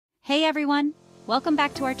Hey everyone, welcome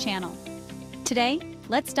back to our channel. Today,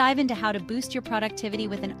 let's dive into how to boost your productivity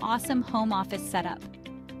with an awesome home office setup.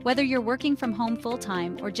 Whether you're working from home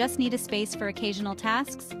full-time or just need a space for occasional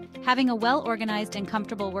tasks, having a well-organized and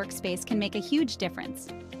comfortable workspace can make a huge difference.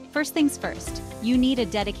 First things first, you need a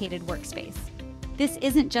dedicated workspace. This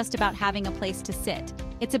isn't just about having a place to sit,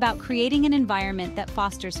 it's about creating an environment that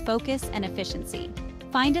fosters focus and efficiency.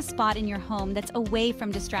 Find a spot in your home that's away from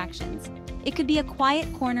distractions. It could be a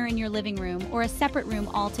quiet corner in your living room or a separate room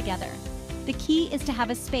altogether. The key is to have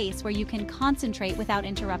a space where you can concentrate without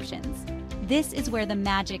interruptions. This is where the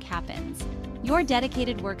magic happens. Your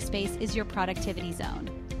dedicated workspace is your productivity zone.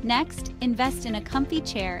 Next, invest in a comfy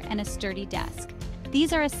chair and a sturdy desk.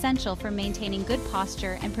 These are essential for maintaining good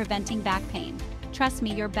posture and preventing back pain. Trust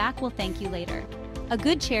me, your back will thank you later. A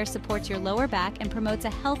good chair supports your lower back and promotes a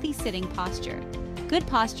healthy sitting posture. Good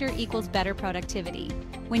posture equals better productivity.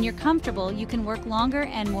 When you're comfortable, you can work longer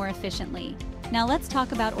and more efficiently. Now let's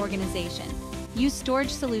talk about organization. Use storage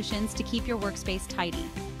solutions to keep your workspace tidy.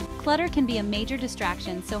 Clutter can be a major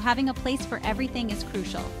distraction, so having a place for everything is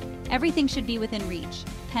crucial. Everything should be within reach.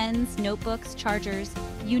 Pens, notebooks, chargers,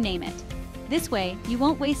 you name it. This way, you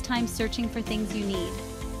won't waste time searching for things you need.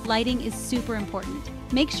 Lighting is super important.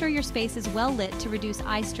 Make sure your space is well lit to reduce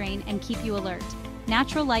eye strain and keep you alert.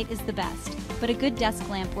 Natural light is the best, but a good desk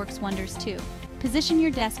lamp works wonders too. Position your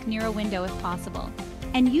desk near a window if possible,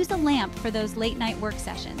 and use a lamp for those late-night work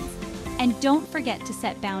sessions. And don't forget to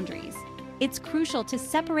set boundaries. It's crucial to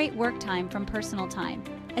separate work time from personal time,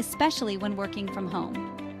 especially when working from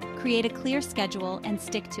home. Create a clear schedule and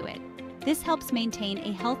stick to it. This helps maintain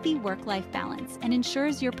a healthy work-life balance and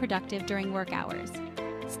ensures you're productive during work hours.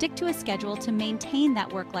 Stick to a schedule to maintain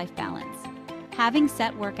that work-life balance. Having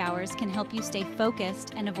set work hours can help you stay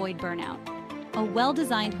focused and avoid burnout. A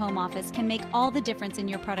well-designed home office can make all the difference in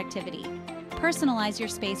your productivity. Personalize your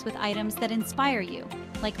space with items that inspire you,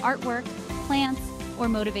 like artwork, plants, or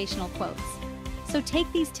motivational quotes. So take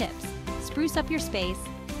these tips, spruce up your space,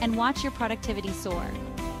 and watch your productivity soar.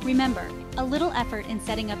 Remember, a little effort in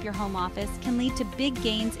setting up your home office can lead to big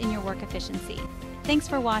gains in your work efficiency. Thanks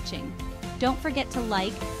for watching. Don't forget to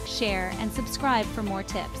like, share, and subscribe for more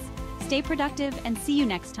tips. Stay productive and see you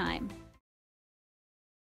next time.